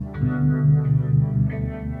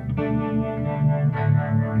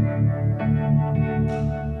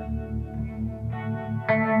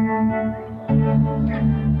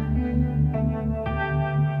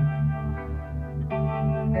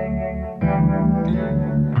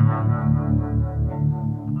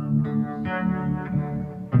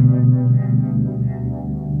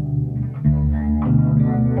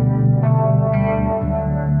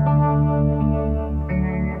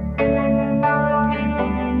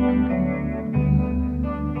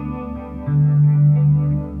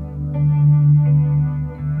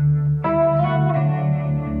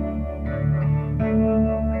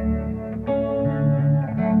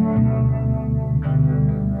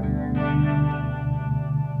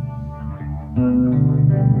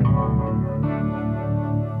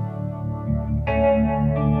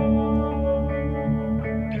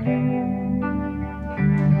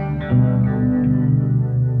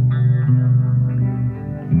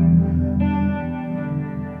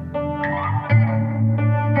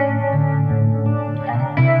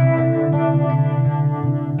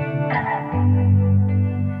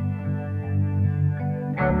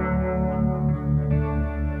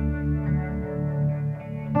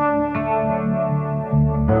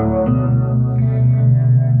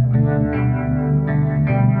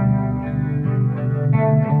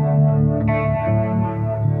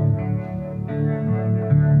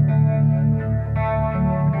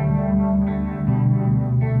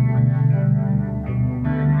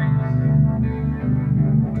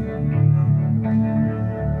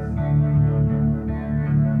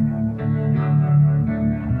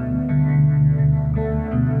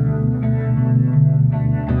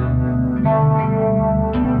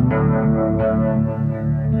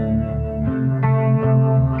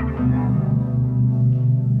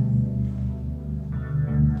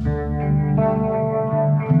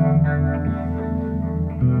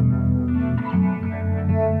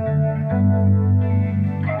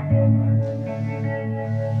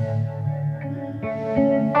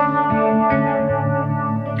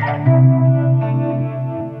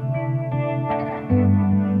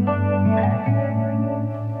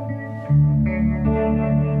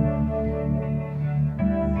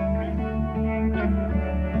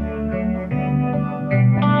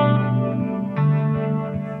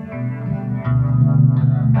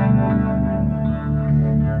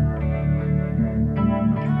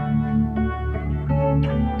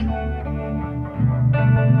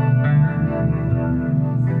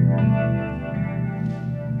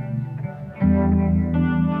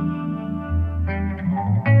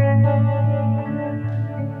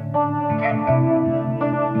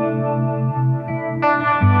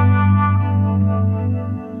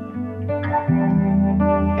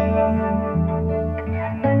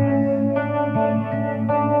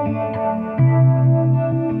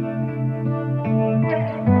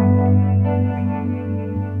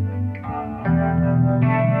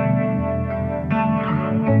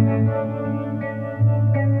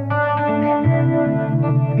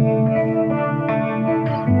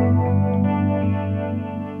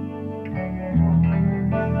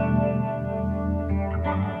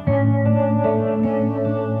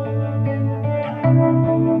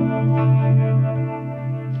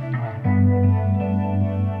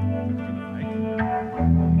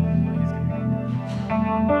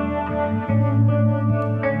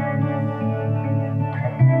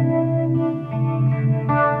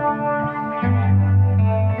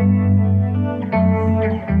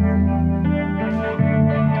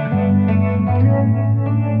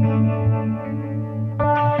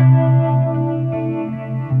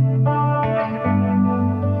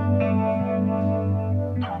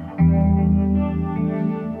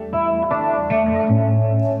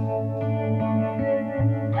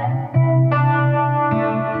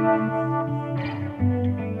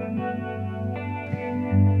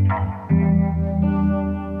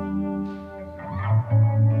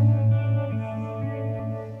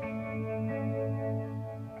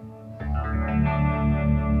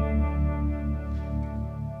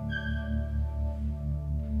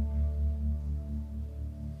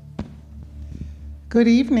Good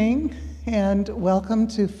evening and welcome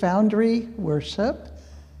to Foundry Worship.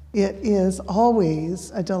 It is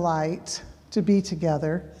always a delight to be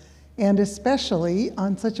together, and especially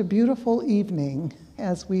on such a beautiful evening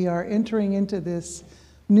as we are entering into this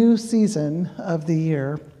new season of the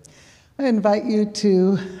year. I invite you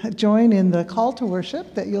to join in the call to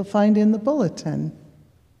worship that you'll find in the bulletin.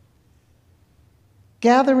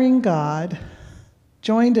 Gathering God,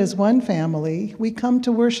 joined as one family, we come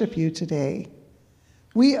to worship you today.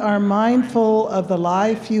 We are mindful of the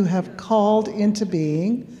life you have called into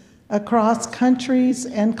being across countries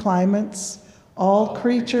and climates, all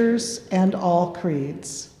creatures and all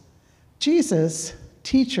creeds. Jesus,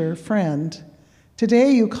 teacher, friend,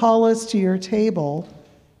 today you call us to your table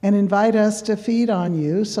and invite us to feed on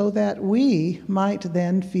you so that we might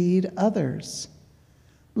then feed others.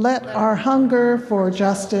 Let our hunger for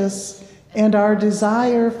justice and our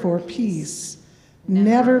desire for peace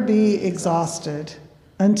never be exhausted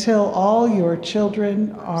until all your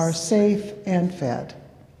children are safe and fed.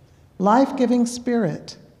 Life-giving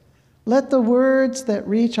Spirit, let the words that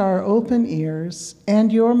reach our open ears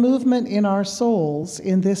and your movement in our souls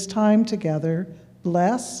in this time together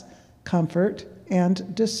bless, comfort,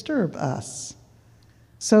 and disturb us,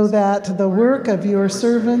 so that the work of your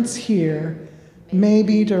servants here may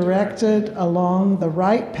be directed along the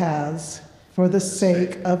right paths for the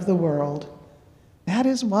sake of the world. That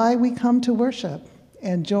is why we come to worship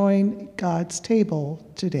and join God's table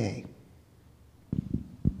today.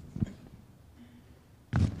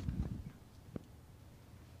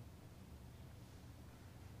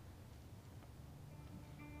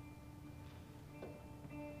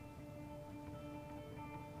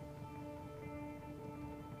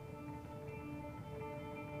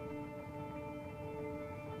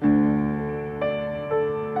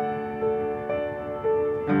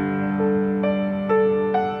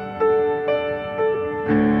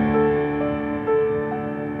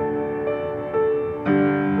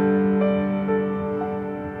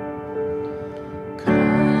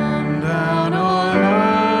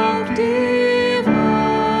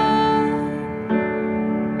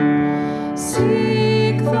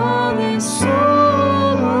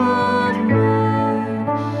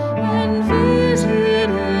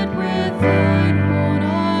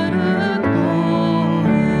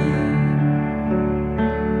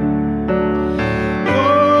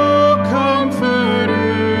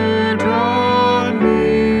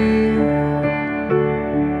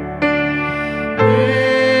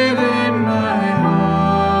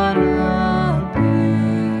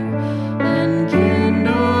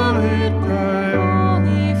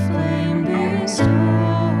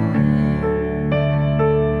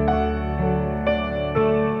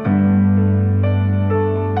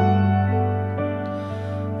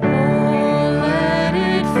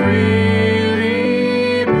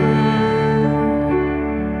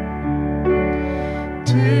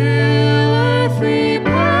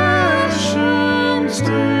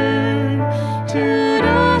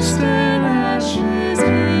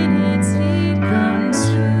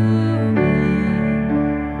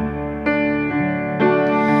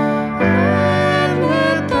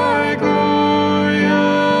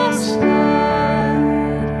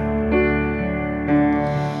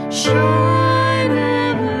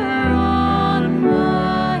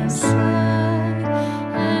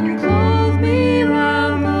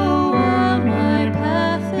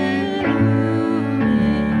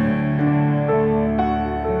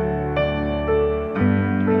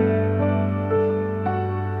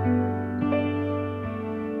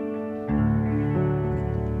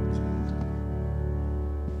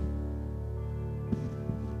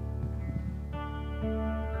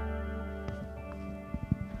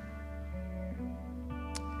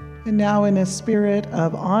 And now, in a spirit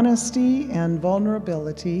of honesty and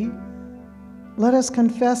vulnerability, let us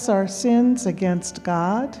confess our sins against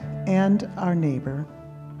God and our neighbor.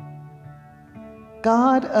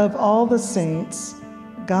 God of all the saints,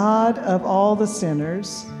 God of all the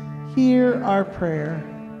sinners, hear our prayer.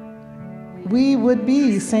 We would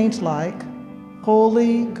be saint-like,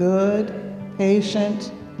 holy, good,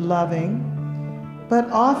 patient, loving, but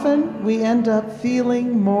often we end up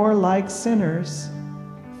feeling more like sinners,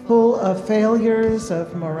 full of failures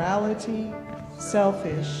of morality,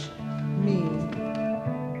 selfish, mean.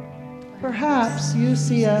 Perhaps you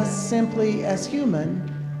see us simply as human,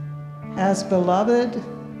 as beloved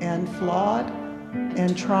and flawed,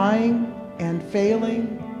 and trying and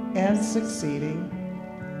failing and succeeding.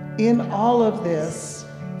 In all of this,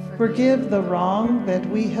 forgive the wrong that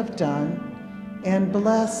we have done and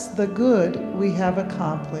bless the good we have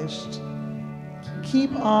accomplished.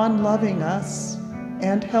 Keep on loving us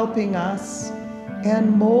and helping us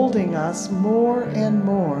and molding us more and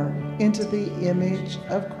more into the image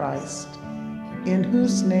of Christ, in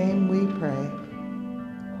whose name we pray.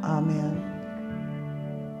 Amen.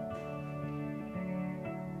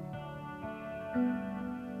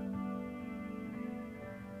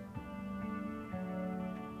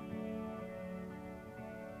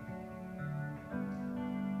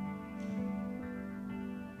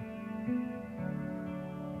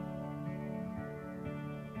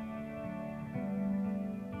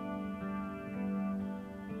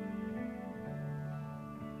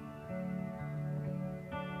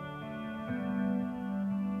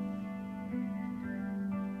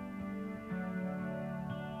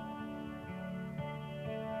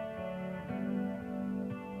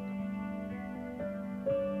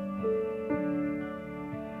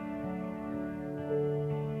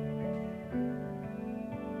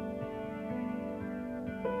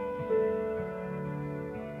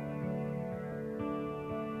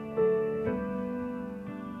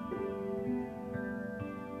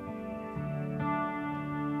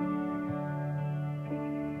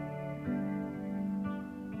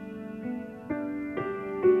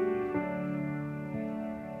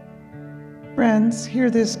 Friends,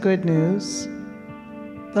 hear this good news.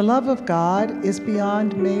 The love of God is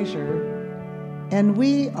beyond measure, and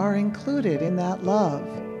we are included in that love.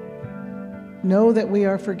 Know that we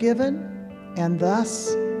are forgiven and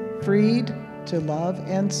thus freed to love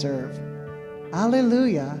and serve.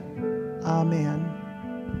 Alleluia. Amen.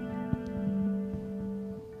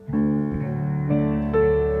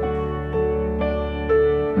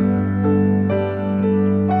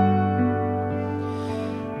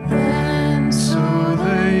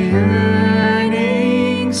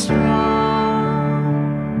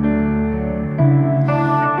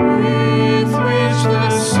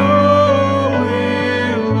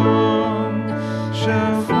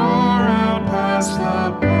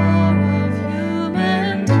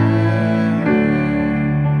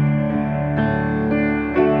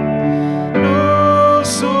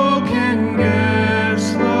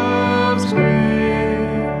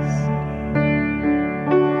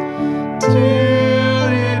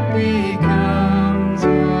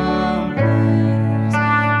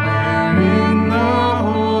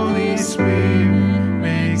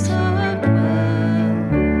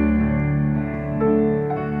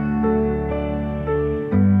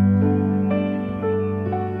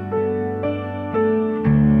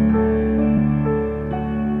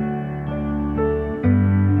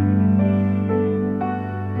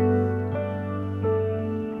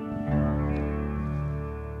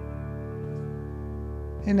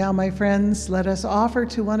 And now, my friends, let us offer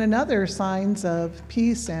to one another signs of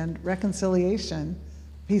peace and reconciliation.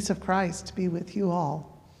 Peace of Christ be with you all.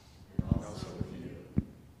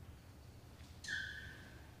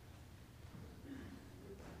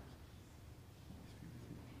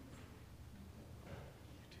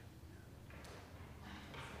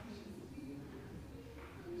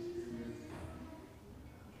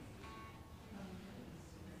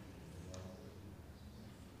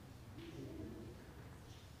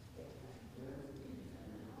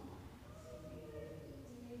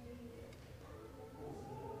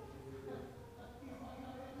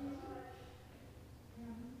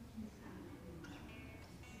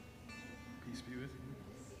 Peace be with you.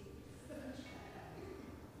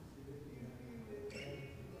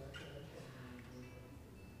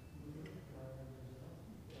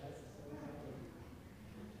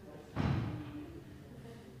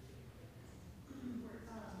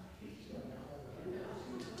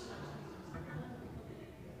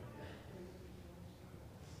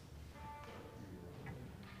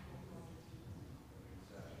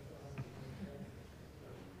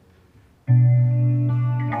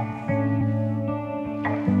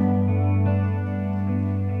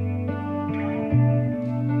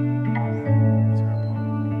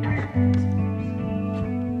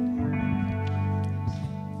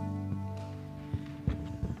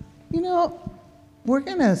 You know, we're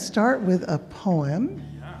going to start with a poem,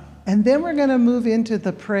 and then we're going to move into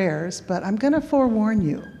the prayers, but I'm going to forewarn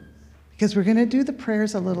you, because we're going to do the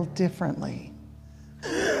prayers a little differently.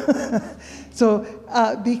 So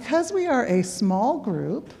because we are a small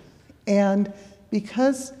group, and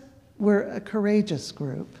because we're a courageous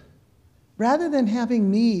group, rather than having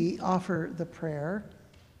me offer the prayer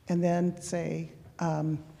and then say,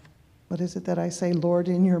 what is it that I say, Lord,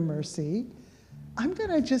 in your mercy, I'm going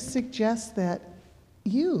to just suggest that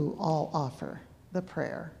you all offer the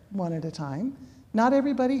prayer one at a time. Not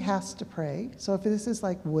everybody has to pray, so if this is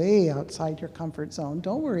like way outside your comfort zone,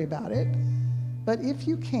 don't worry about it. But if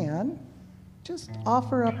you can, just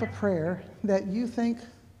offer up a prayer that you think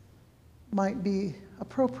might be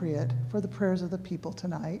appropriate for the prayers of the people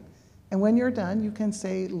tonight. And when you're done, you can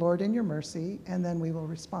say, Lord, in your mercy, and then we will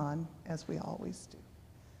respond as we always do.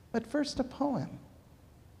 But first, a poem.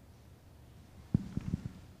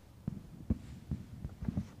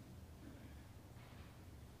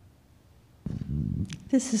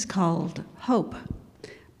 This is called Hope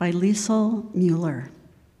by Liesl Mueller.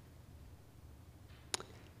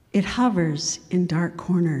 It hovers in dark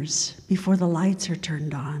corners before the lights are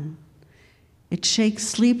turned on. It shakes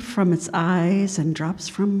sleep from its eyes and drops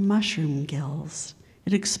from mushroom gills.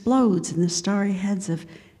 It explodes in the starry heads of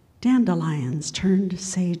dandelions turned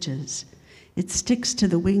sages. It sticks to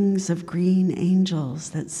the wings of green angels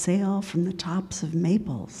that sail from the tops of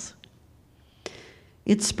maples.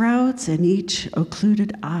 It sprouts in each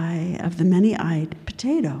occluded eye of the many-eyed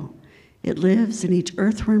potato. It lives in each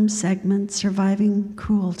earthworm segment, surviving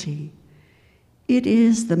cruelty. It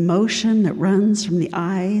is the motion that runs from the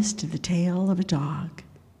eyes to the tail of a dog.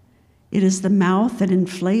 It is the mouth that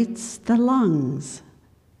inflates the lungs.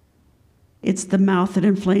 It's the mouth that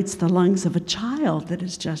inflates the lungs of a child that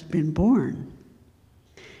has just been born.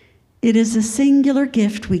 It is a singular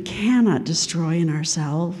gift we cannot destroy in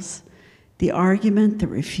ourselves, the argument that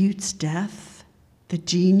refutes death, the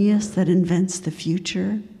genius that invents the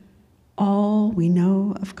future, all we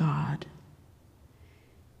know of God.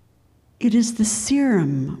 It is the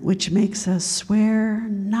serum which makes us swear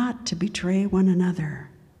not to betray one another.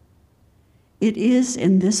 It is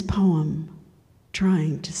in this poem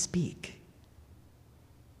trying to speak.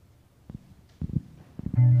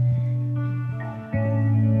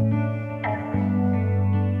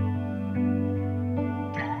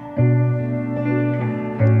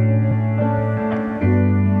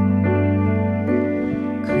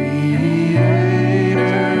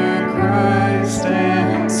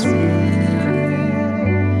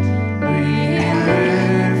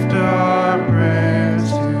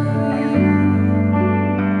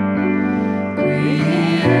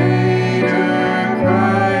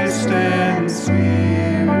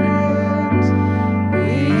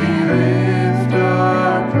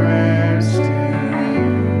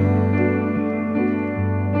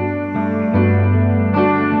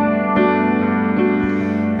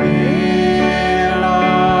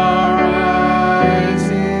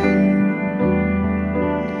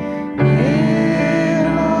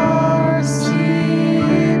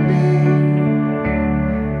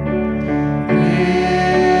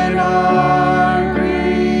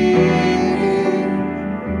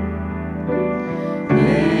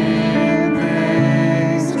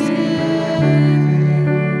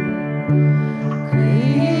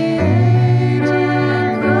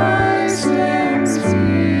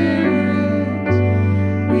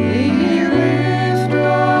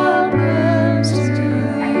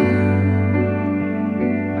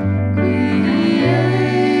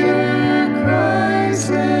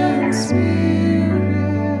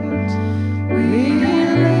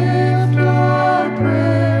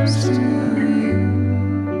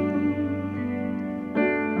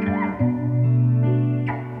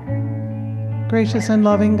 Gracious and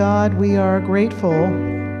loving God, we are grateful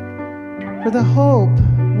for the hope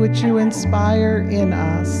which you inspire in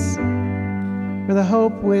us, for the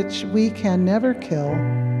hope which we can never kill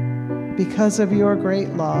because of your great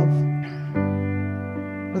love,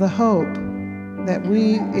 for the hope that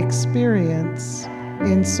we experience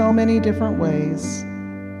in so many different ways,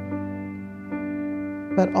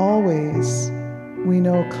 but always we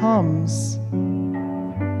know comes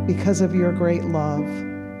because of your great love.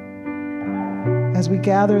 As we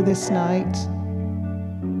gather this night,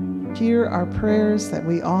 hear our prayers that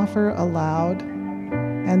we offer aloud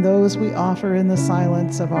and those we offer in the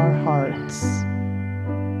silence of our hearts.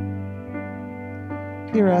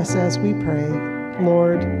 Hear us as we pray,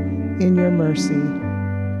 Lord, in your mercy.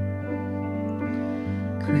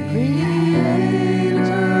 Creator,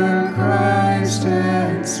 Christ,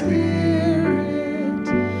 and Spirit,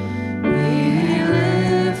 we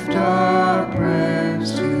lift our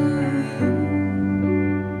prayers to you.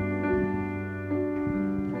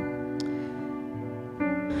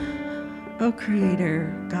 O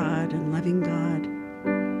Creator, God and loving God,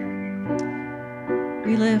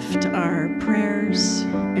 we lift our prayers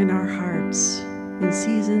in our hearts in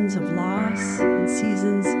seasons of loss, in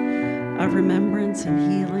seasons of remembrance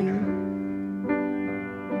and healing,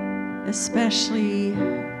 especially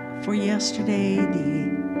for yesterday, the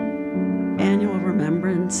annual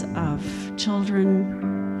remembrance of children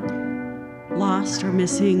lost or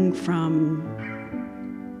missing from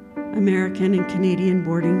American and Canadian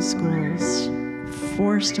boarding schools,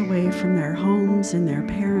 forced away from their homes and their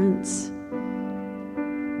parents,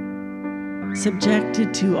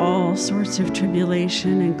 subjected to all sorts of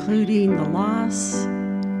tribulation, including the loss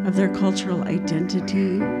of their cultural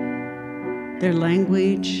identity, their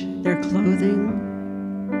language, their clothing,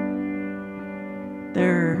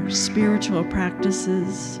 their spiritual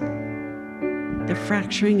practices, the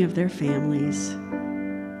fracturing of their families.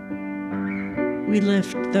 We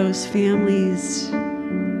lift those families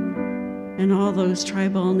and all those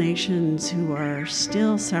tribal nations who are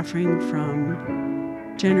still suffering from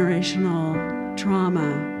generational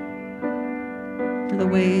trauma for the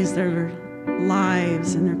ways their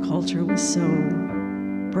lives and their culture was so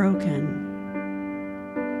broken.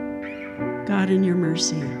 God, in your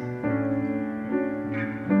mercy.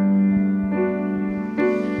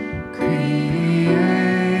 Creator,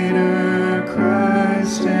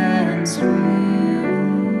 Christ and Spirit,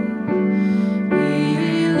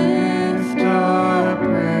 we lift our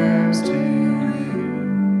prayers to you.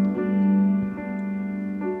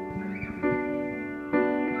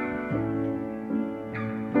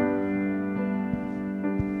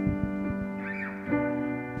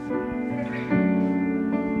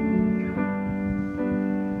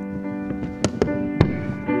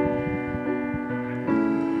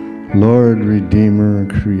 Lord, Redeemer,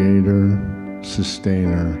 Creator,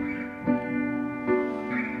 Sustainer,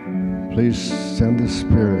 please send the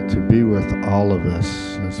Spirit to be with all of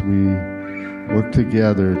us as we work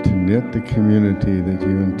together to knit the community that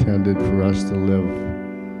you intended for us to live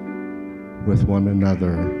with one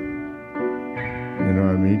another in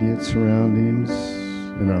our immediate surroundings,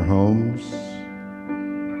 in our homes,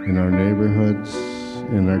 in our neighborhoods,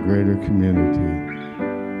 in our greater community.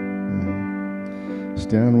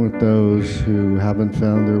 Stand with those who haven't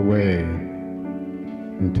found their way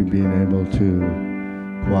into being able to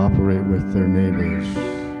cooperate with their neighbors,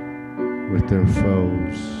 with their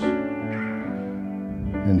foes,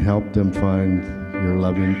 and help them find your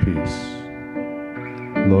loving peace.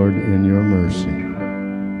 Lord, in your mercy.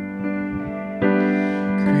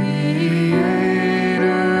 Creator,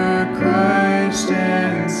 Christ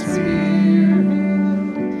and Spirit,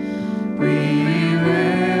 we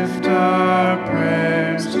lift our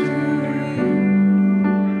prayers to you.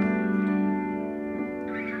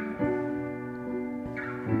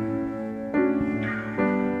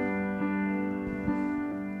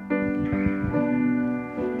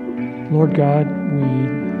 Lord God, we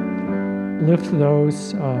lift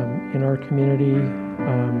those in our community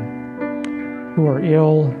who are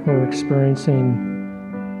ill, who are experiencing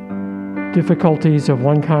difficulties of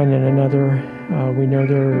one kind and another. We know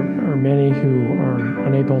there are many who are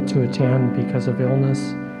unable to attend because of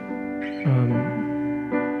illness.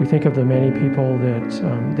 We think of the many people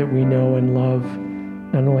that we know and love,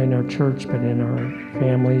 not only in our church, but in our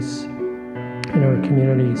families, in our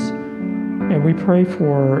communities. And we pray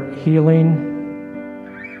for healing.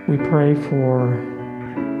 We pray for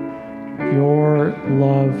your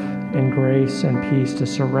love and grace and peace to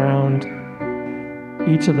surround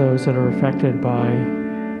each of those that are affected by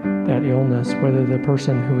that illness, whether the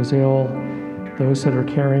person who is ill, those that are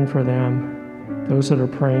caring for them, those that are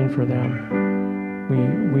praying for them.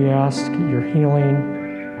 We ask your healing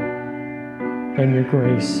and your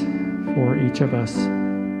grace for each of us.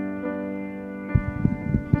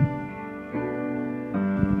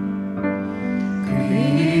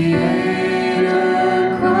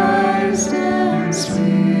 Creator, Christ and Spirit,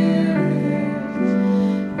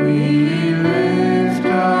 we lift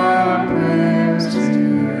our prayers to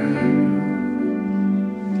you.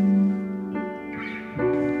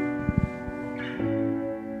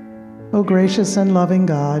 O gracious and loving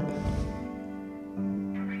God,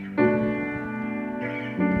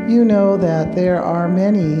 you know that there are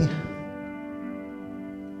many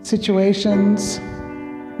situations,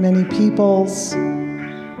 many peoples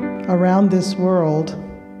around this world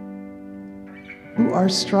who are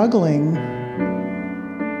struggling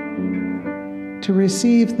to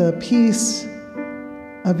receive the peace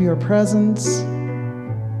of your presence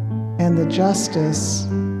and the justice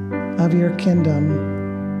of your kingdom.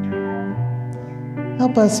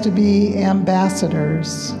 Help us to be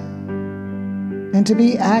ambassadors and to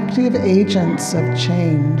be active agents of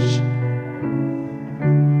change,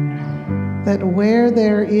 that where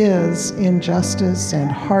there is injustice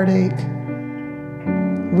and heartache,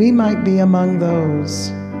 we might be among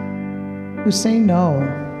those who say no,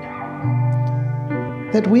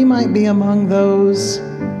 that we might be among those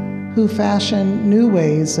who fashion new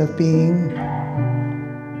ways of being,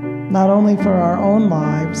 not only for our own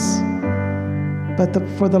lives, but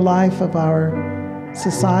for the life of our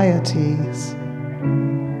societies,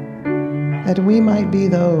 that we might be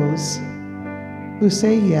those who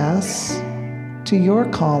say yes to your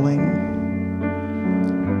calling,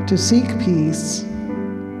 to seek peace,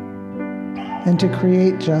 and to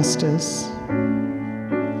create justice.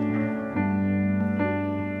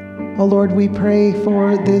 Oh Lord, we pray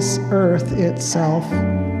for this earth itself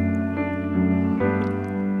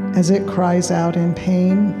as it cries out in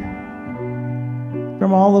pain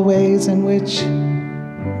from all the ways in which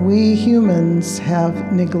we humans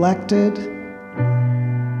have neglected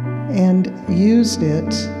and used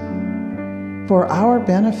it for our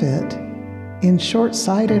benefit in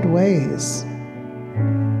short-sighted ways,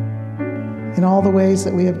 in all the ways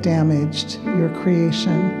that we have damaged your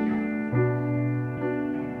creation.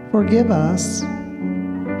 Forgive us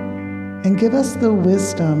and give us the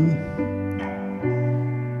wisdom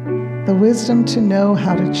to know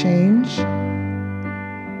how to change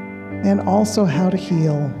and also how to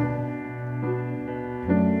heal.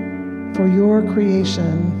 For your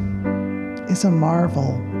creation is a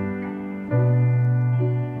marvel.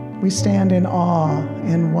 We stand in awe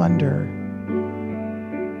and wonder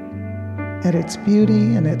at its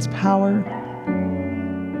beauty and its power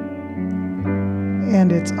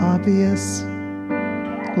and its obvious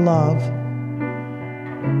love.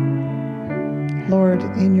 Lord,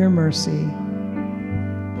 in your mercy,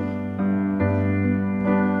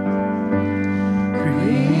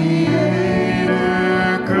 Creator,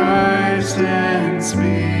 Christ and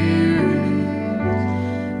Spirit,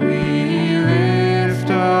 we lift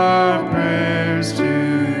our prayers to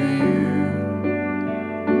you.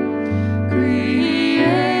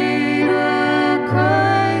 Creator,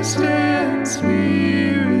 Christ and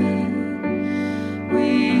Spirit, we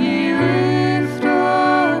lift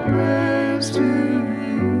our prayers to you.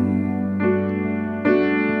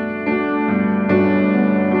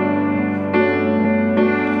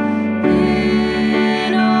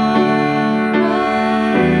 In our rising,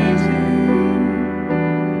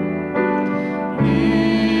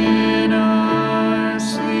 in our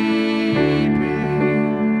sleeping,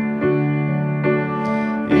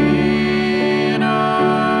 in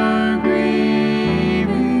our grieving,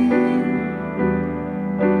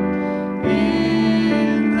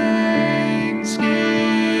 in thanksgiving,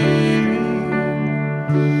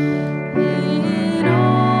 in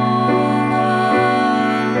all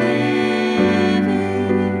our living,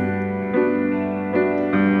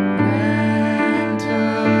 grant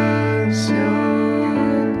us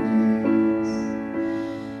your peace.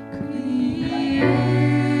 Creator,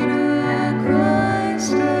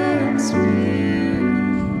 Christ and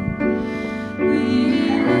Spirit, we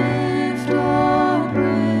lift our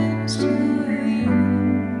prayers to you.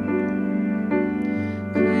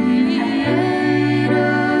 Creator,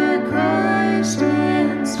 Christ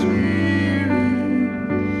and Spirit,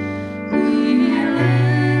 we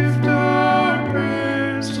lift our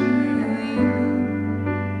prayers to you.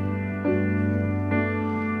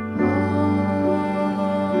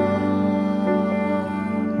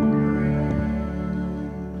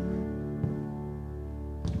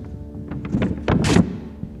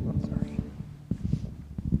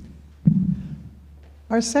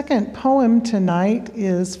 Our second poem tonight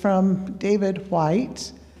is from David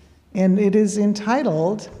White, and it is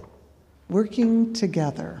entitled, Working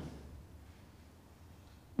Together.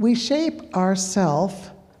 We shape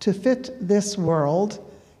ourself to fit this world,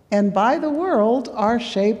 and by the world are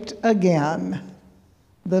shaped again.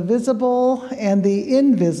 The visible and the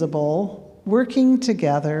invisible working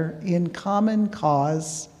together in common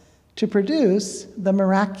cause to produce the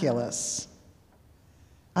miraculous.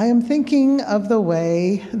 I am thinking of the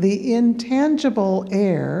way the intangible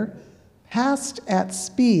air passed at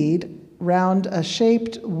speed round a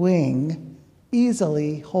shaped wing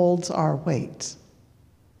easily holds our weight.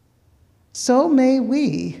 So may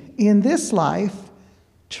we, in this life,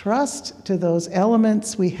 trust to those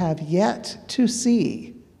elements we have yet to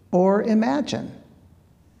see or imagine,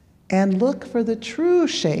 and look for the true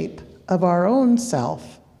shape of our own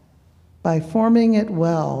self by forming it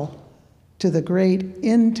well to the great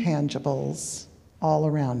intangibles all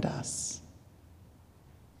around us.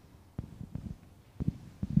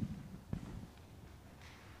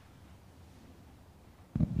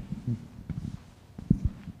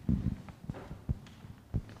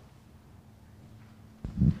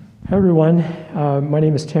 Hi, everyone. My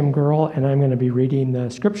name is Tim Girl, and I'm going to be reading the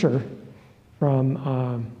scripture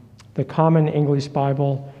from the Common English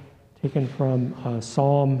Bible, taken from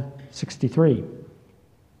Psalm 63.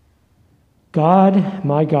 God,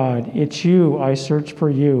 it's you, I search for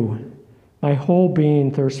you. My whole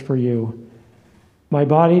being thirsts for you. My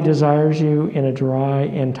body desires you in a dry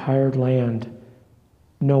and tired land,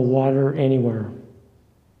 no water anywhere.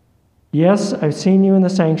 Yes, I've seen you in the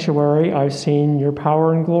sanctuary. I've seen your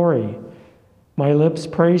power and glory. My lips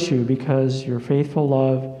praise you because your faithful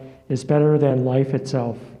love is better than life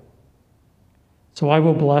itself. So I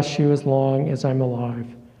will bless you as long as I'm alive.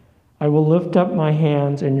 I will lift up my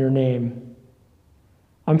hands in your name.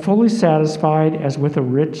 I'm fully satisfied as with a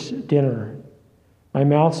rich dinner. My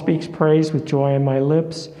mouth speaks praise with joy on my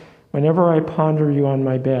lips whenever I ponder you on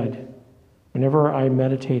my bed, whenever I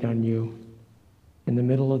meditate on you in the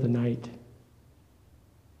middle of the night.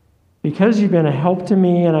 Because you've been a help to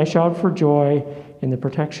me, and I shout for joy in the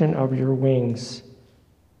protection of your wings.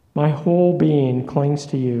 My whole being clings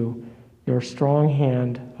to you. Your strong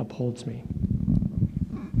hand upholds me.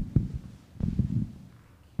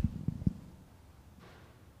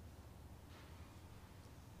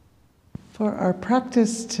 For our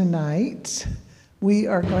practice tonight, we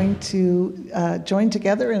are going to join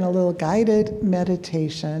together in a little guided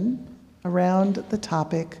meditation around the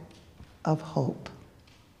topic of hope.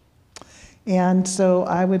 And so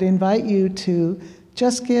I would invite you to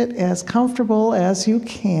just get as comfortable as you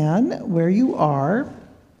can where you are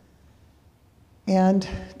and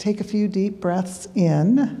take a few deep breaths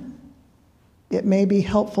in. It may be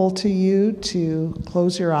helpful to you to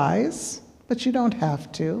close your eyes, but you don't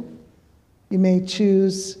have to. You may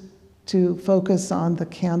choose to focus on the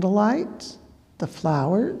candlelight, the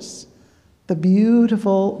flowers, the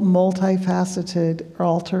beautiful multifaceted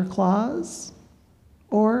altar cloths,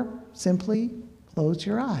 or simply close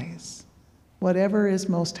your eyes. Whatever is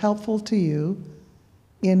most helpful to you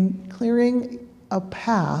in clearing a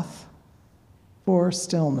path for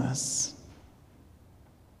stillness.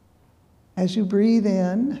 As you breathe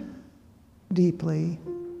in deeply,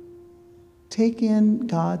 take in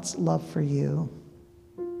God's love for you.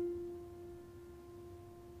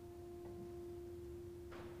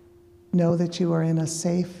 Know that you are in a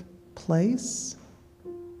safe place.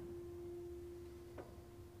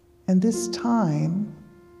 And this time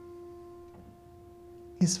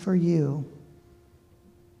is for you.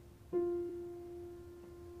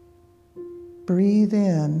 Breathe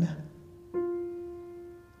in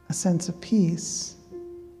a sense of peace.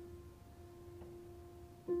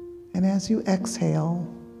 And as you exhale,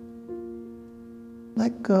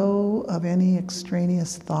 let go of any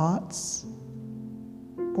extraneous thoughts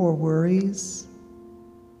or worries,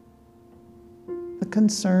 the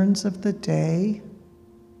concerns of the day,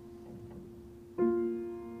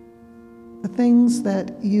 the things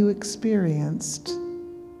that you experienced,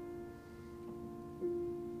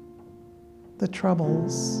 the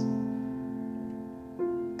troubles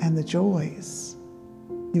and the joys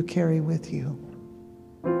you carry with you.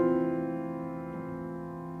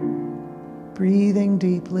 Breathing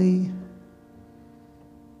deeply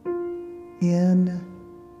in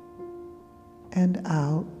and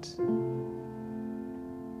out.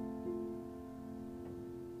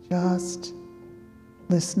 Just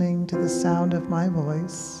listening to the sound of my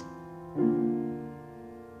voice.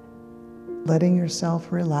 Letting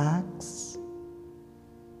yourself relax.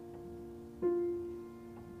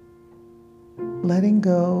 Letting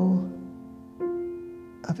go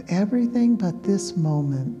of everything but this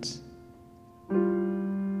moment.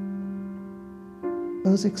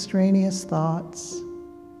 Those extraneous thoughts,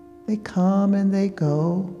 they come and they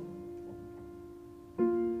go.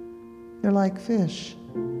 They're like fish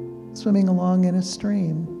swimming along in a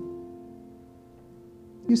stream.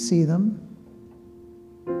 You see them,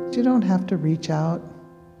 but you don't have to reach out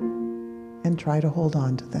and try to hold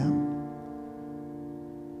on to them.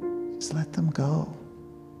 Just let them go.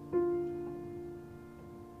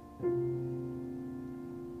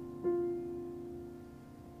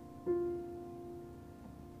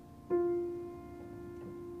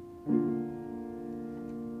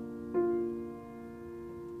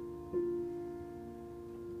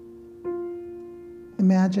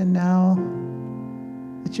 Imagine now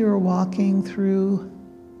that you are walking through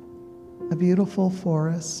a beautiful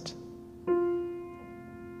forest.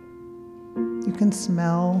 You can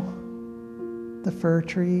smell the fir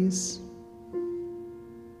trees.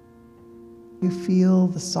 You feel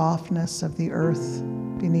the softness of the earth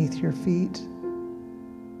beneath your feet.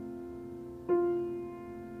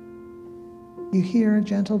 You hear a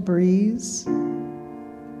gentle breeze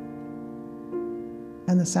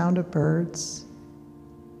and the sound of birds.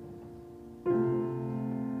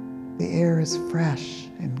 The air is fresh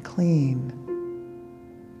and clean.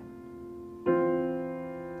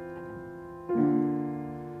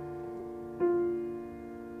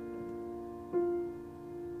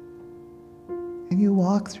 And you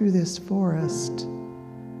walk through this forest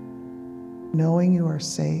knowing you are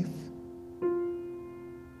safe,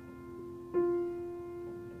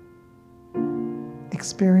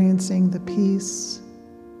 experiencing the peace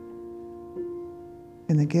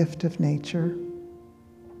and the gift of nature.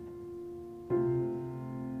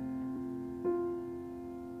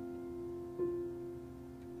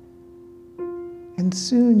 And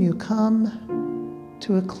soon you come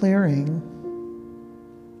to a clearing.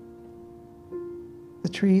 The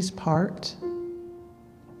trees part,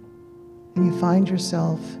 and you find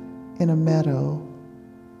yourself in a meadow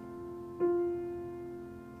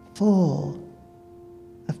full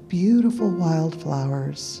of beautiful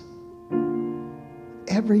wildflowers,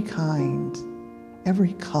 every kind,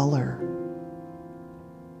 every color.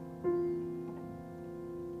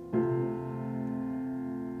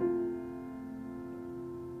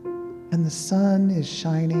 And the sun is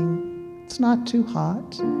shining. It's not too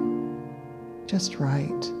hot, just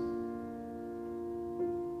right.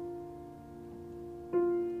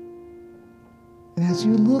 And as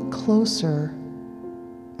you look closer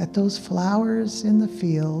at those flowers in the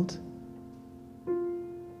field,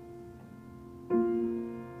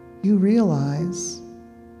 you realize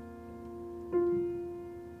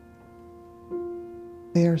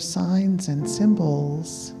they are signs and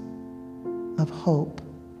symbols of hope.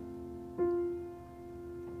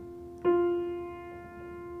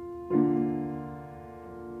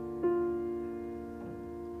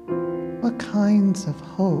 What kinds of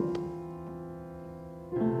hope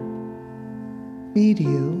feed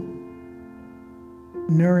you,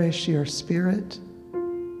 nourish your spirit?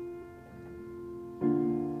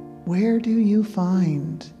 Where do you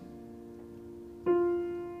find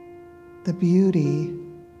the beauty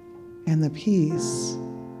and the peace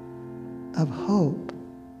of hope?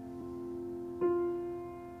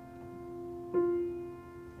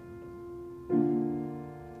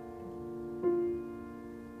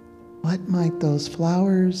 What might those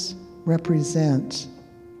flowers represent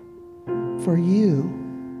for you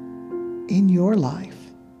in your life?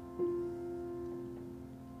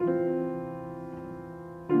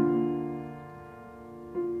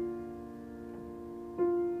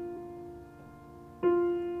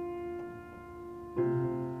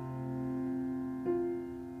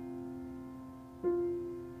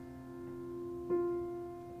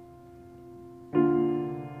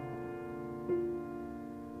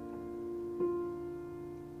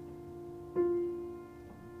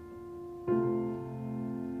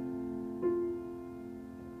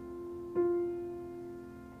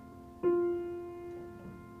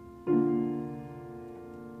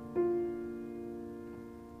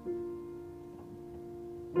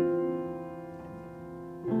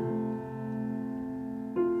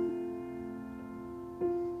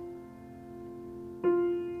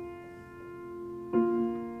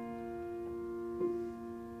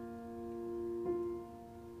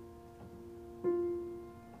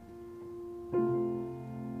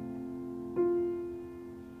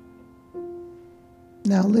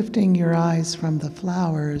 Now, lifting your eyes from the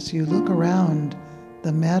flowers, you look around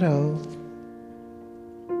the meadow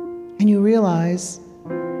and you realize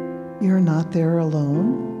you're not there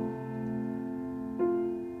alone.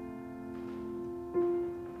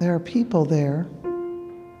 There are people there,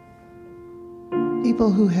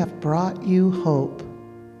 people who have brought you hope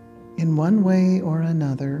in one way or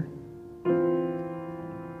another,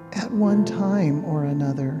 at one time or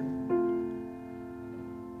another.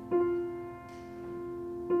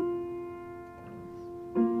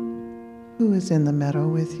 Who is in the meadow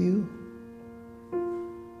with you?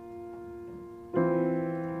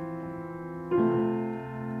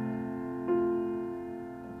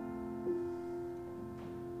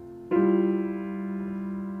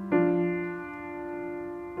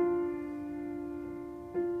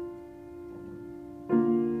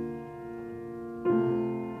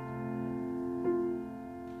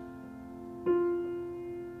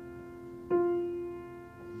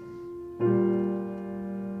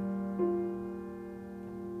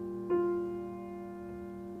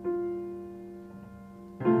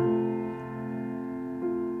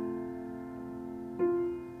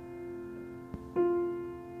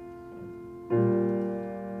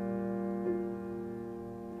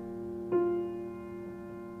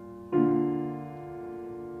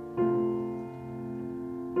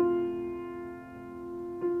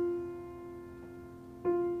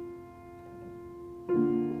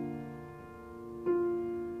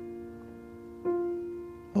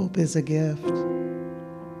 Hope is a gift.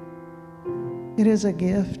 It is a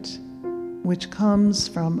gift which comes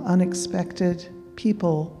from unexpected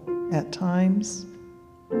people at times,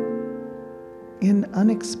 in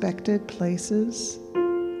unexpected places,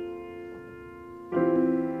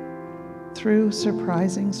 through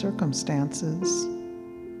surprising circumstances.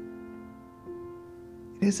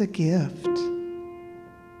 It is a gift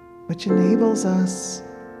which enables us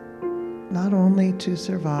not only to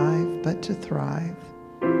survive, but to thrive.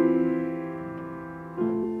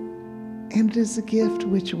 And it is a gift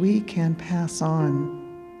which we can pass on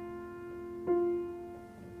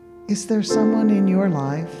Is there someone in your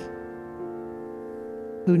life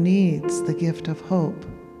who needs the gift of hope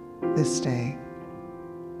this day?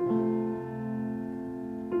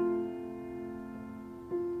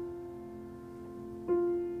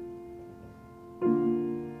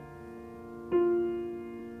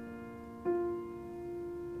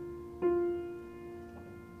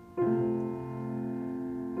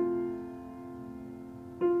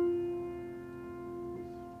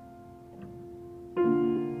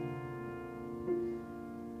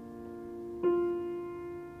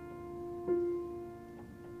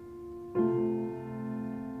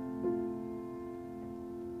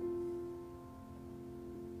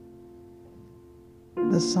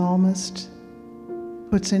 The psalmist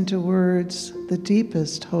puts into words the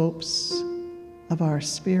deepest hopes of our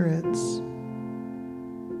spirits.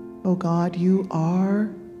 O God, you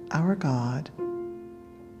are our God.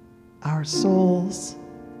 Our souls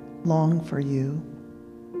long for you.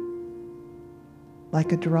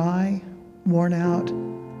 Like a dry, worn-out,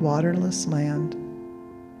 waterless land,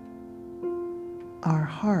 our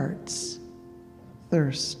hearts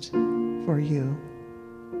thirst for you.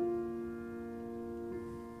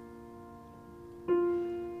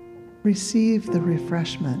 Receive the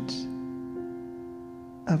refreshment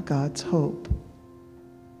of God's hope.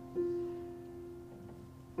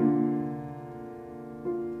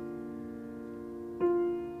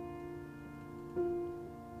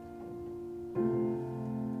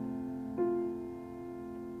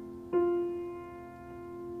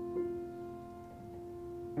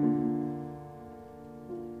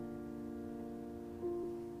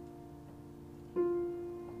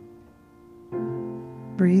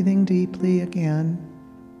 Breathing deeply again.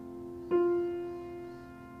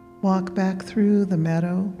 Walk back through the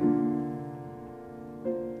meadow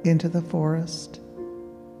into the forest.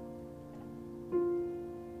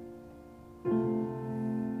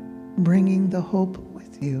 Bringing the hope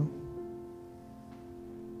with you.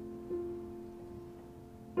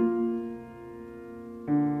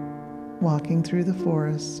 Walking through the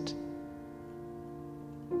forest,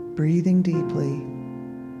 breathing deeply.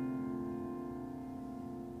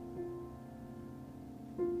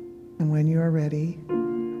 And when you are ready,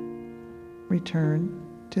 return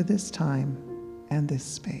to this time and this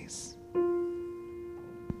space.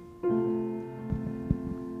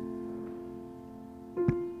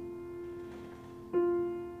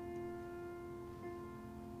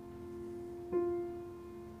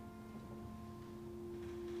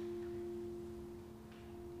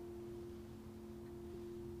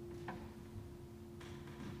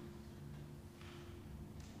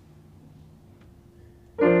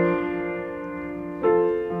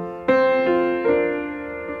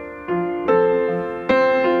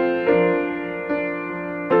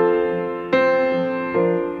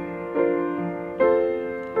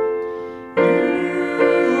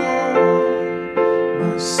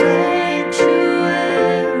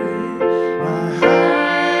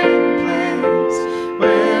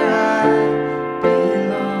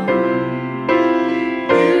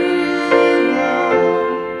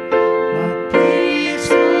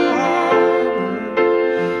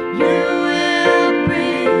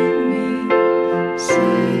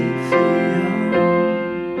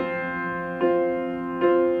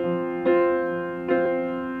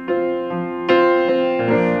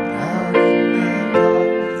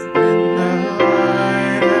 When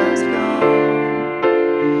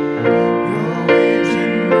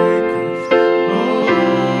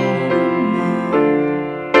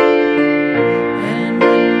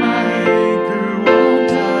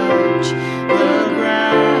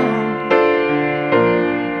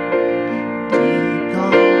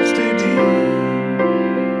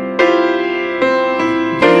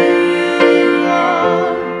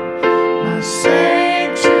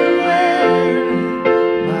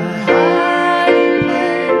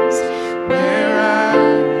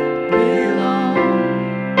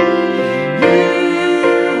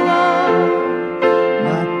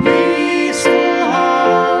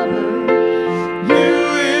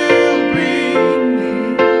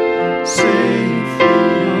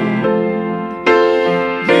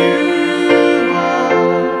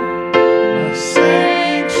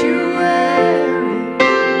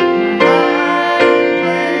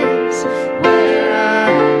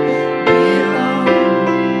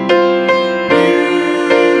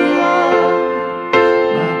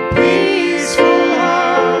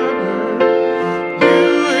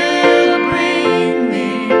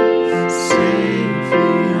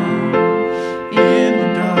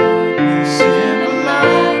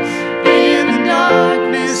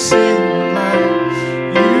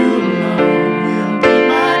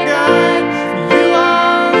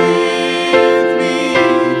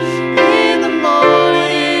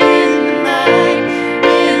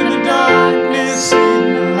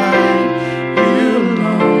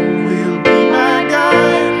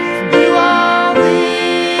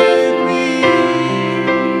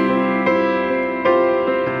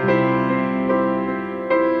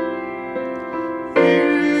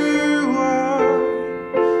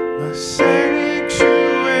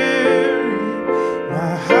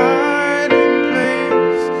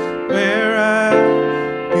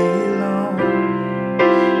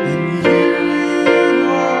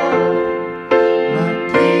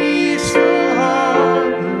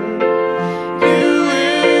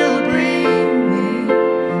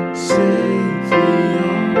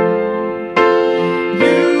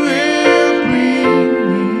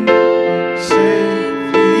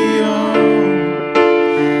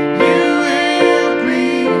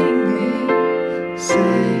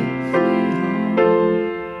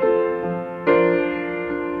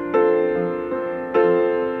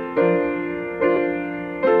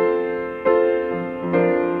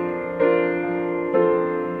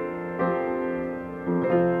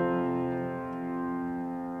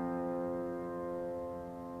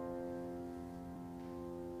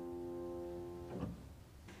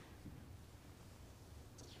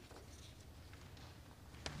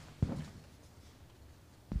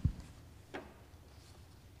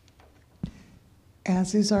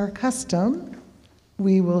as is our custom,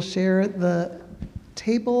 we will share the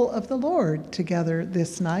table of the Lord together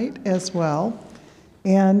this night as well.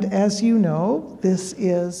 And as you know, this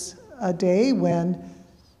is a day when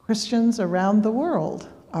Christians around the world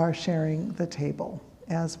are sharing the table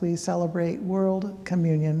as we celebrate World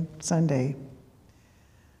Communion Sunday.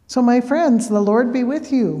 So my friends, the Lord be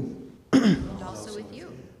with you. And also with you.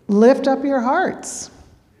 Lift up your hearts.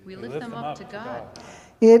 We lift them up to God.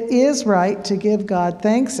 It is right to give God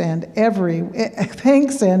thanks and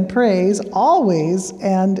praise always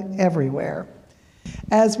and everywhere.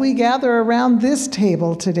 As we gather around this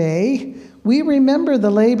table today, we remember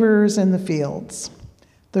the laborers in the fields,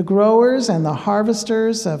 the growers and the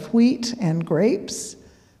harvesters of wheat and grapes,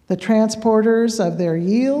 the transporters of their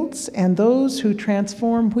yields, and those who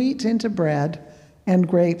transform wheat into bread and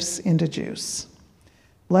grapes into juice.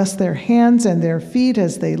 Bless their hands and their feet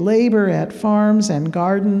as they labor at farms and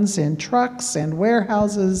gardens, in trucks and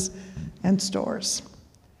warehouses and stores.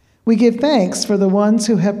 We give thanks for the ones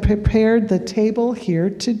who have prepared the table here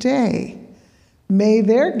today. May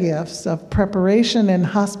their gifts of preparation and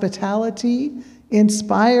hospitality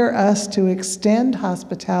inspire us to extend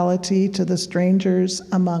hospitality to the strangers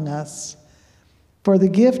among us. For the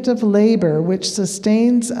gift of labor which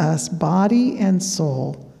sustains us body and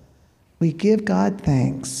soul, we give God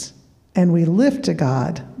thanks, and we lift to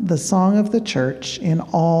God the song of the church in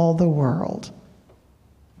all the world.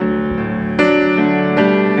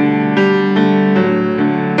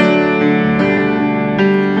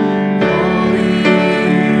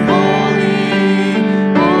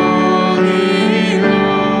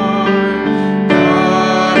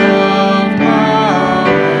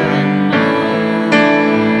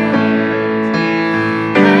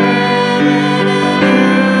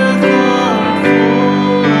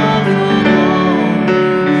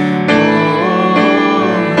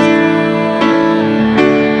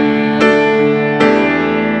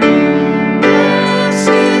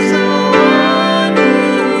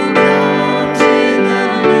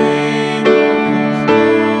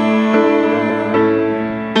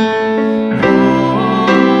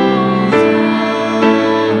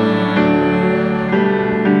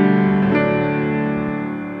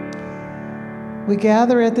 We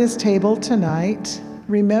gather at this table tonight,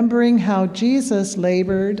 remembering how Jesus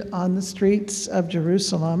labored on the streets of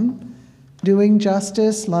Jerusalem, doing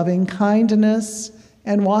justice, loving kindness,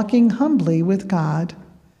 and walking humbly with God.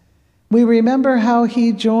 We remember how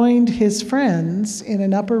he joined his friends in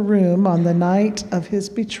an upper room on the night of his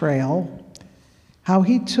betrayal, how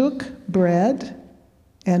he took bread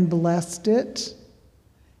and blessed it,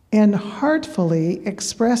 and heartfully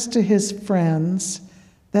expressed to his friends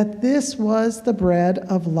that this was the bread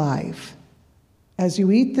of life. As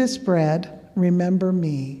you eat this bread, remember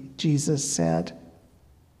me, Jesus said.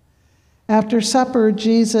 After supper,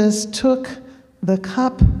 Jesus took the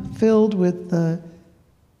cup filled with the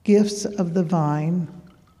gifts of the vine.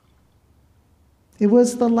 It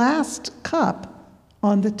was the last cup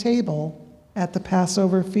on the table at the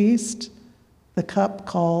Passover feast, the cup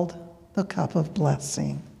called the cup of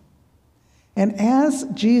blessing. And as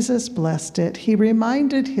Jesus blessed it, he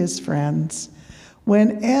reminded his friends,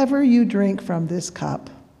 whenever you drink from this cup,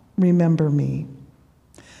 remember me.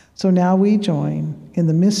 So now we join in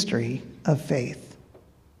the mystery of faith.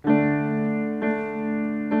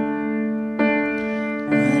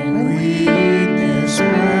 When we eat this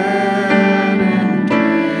bread and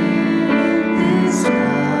drink this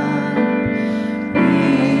cup,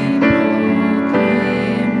 we proclaim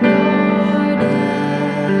your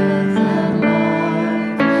death and life,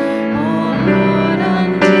 O Lord,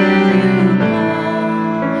 until you come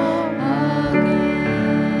again.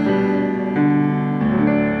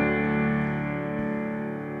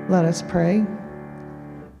 Let us pray.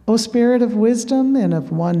 O Spirit of wisdom and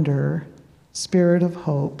of wonder, Spirit of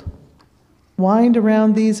hope, wind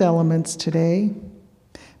around these elements today.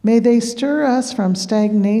 May they stir us from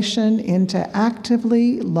stagnation into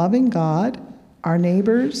actively loving God, our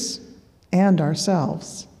neighbors, and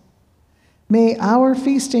ourselves. May our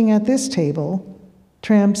feasting at this table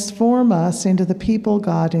transform us into the people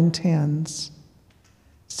God intends.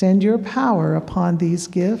 Send your power upon these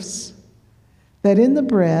gifts, that in the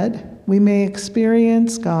bread we may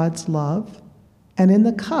experience God's love, and in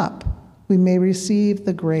the cup we may receive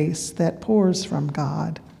the grace that pours from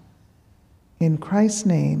God. In Christ's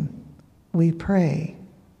name we pray,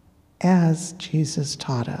 as Jesus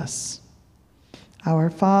taught us. Our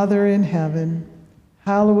Father in heaven,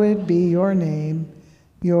 hallowed be your name.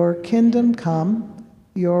 Your kingdom come,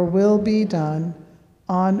 your will be done,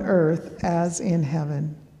 on earth as in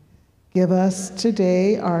heaven. Give us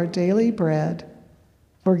today our daily bread.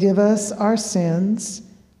 Forgive us our sins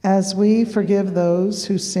as we forgive those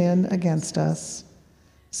who sin against us.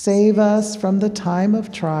 Save us from the time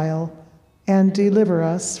of trial and deliver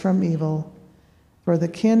us from evil. For the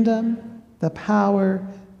kingdom, the power,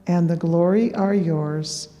 and the glory are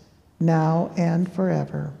yours, now and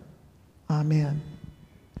forever. Amen.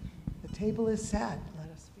 The table is set. Let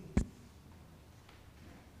us feast.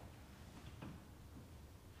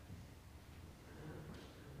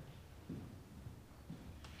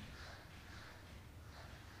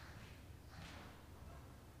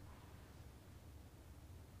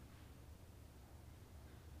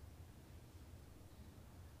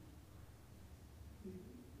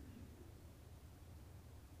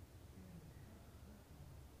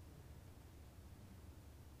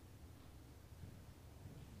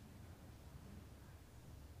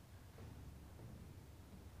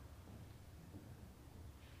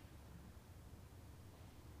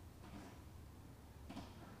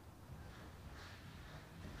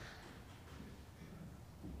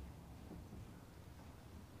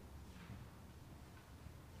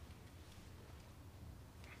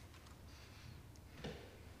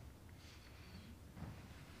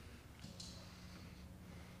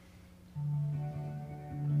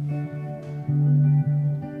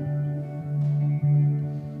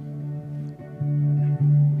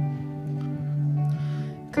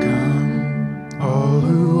 All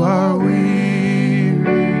who are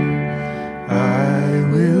weary, I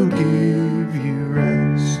will give you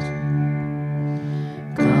rest.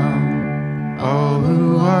 Come, all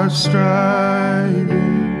who are striving,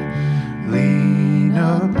 lean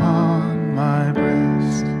upon my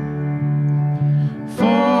breast.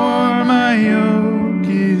 For my yoke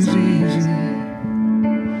is easy,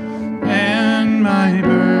 and my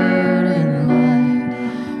burden light.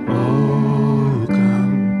 Oh,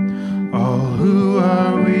 come, all who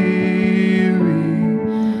are weary,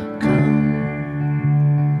 come.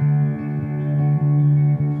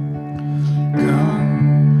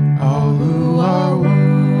 Come, all who are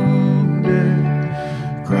wounded,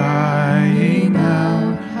 crying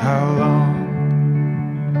out, how long?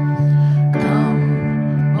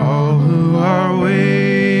 Come, all who are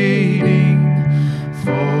waiting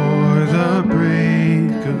for the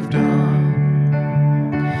break of dawn.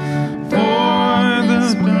 For the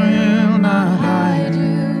will not hide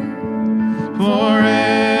you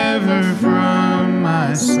forever from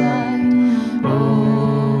my sight.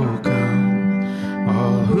 Oh, come,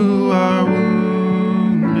 all who are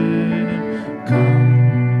wounded, come.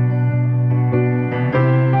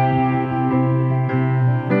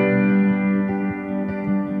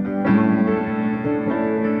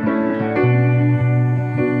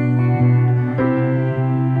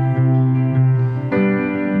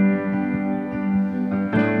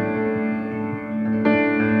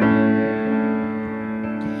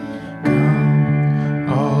 Come,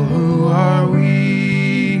 all who are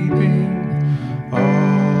weeping,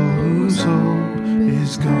 all whose hope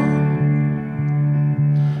is gone.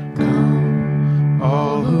 Come,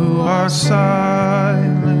 all who are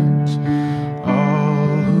silent, all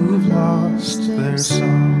who've lost their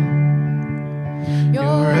song.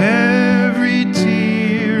 Your every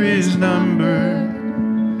tear is numbered,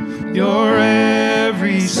 your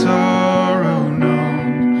every sorrow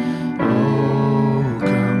known. Oh,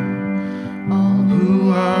 come, all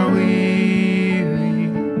who are weary,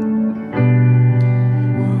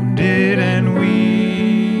 wounded and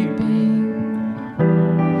weeping,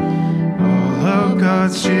 all of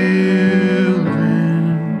God's children,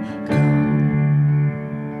 come.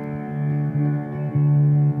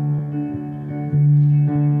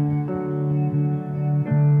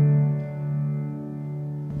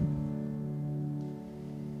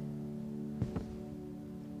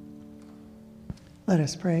 Let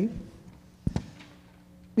us pray.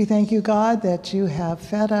 We thank you, God, that you have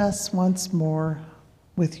fed us once more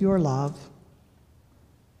with your love.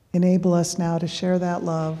 Enable us now to share that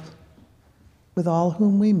love with all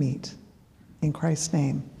whom we meet. In Christ's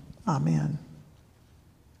name, amen.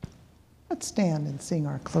 Let's stand and sing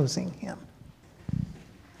our closing hymn.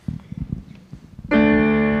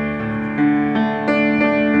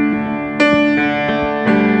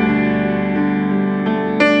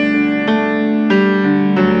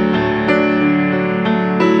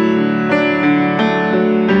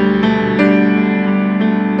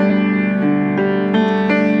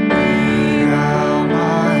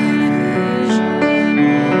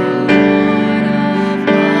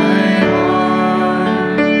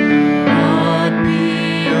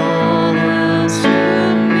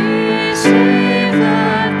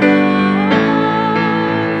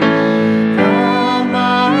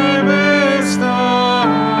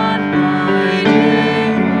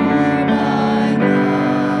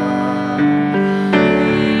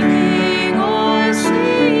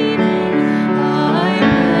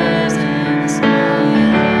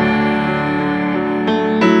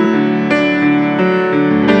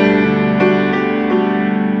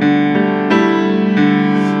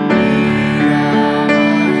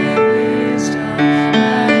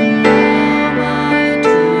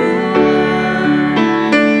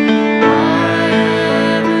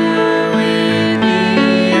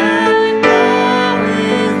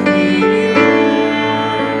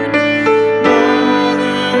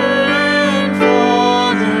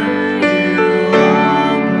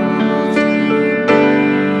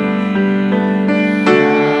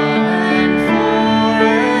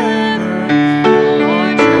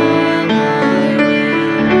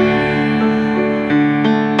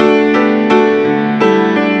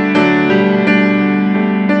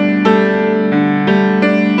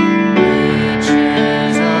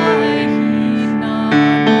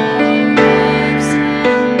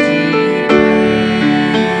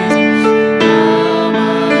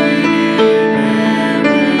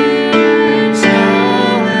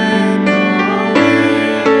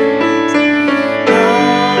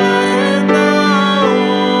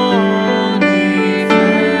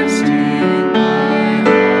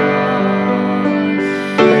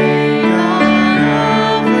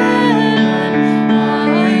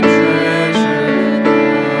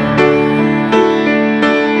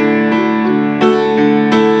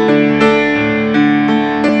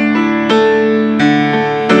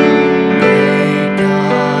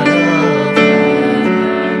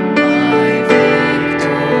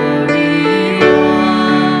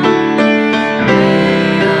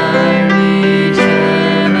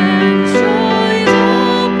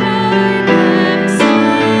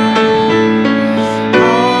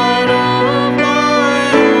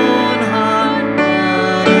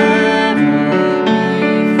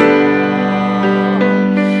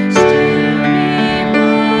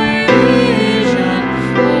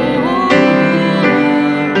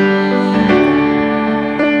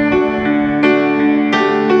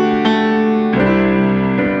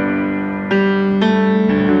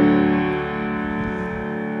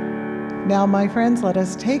 Now, my friends, let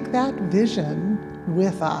us take that vision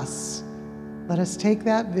with us. Let us take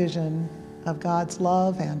that vision of God's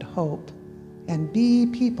love and hope and be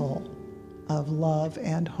people of love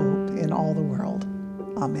and hope in all the world.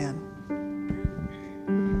 Amen.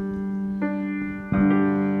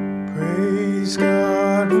 Praise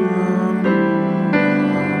God from whom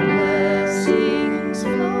all blessings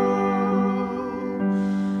flow.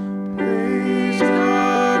 Praise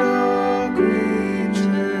God, all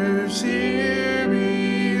creatures here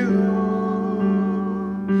below.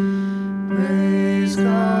 Praise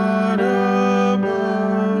God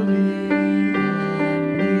above the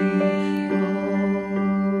heavenly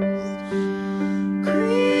hosts.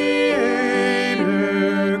 Creator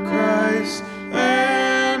Christ,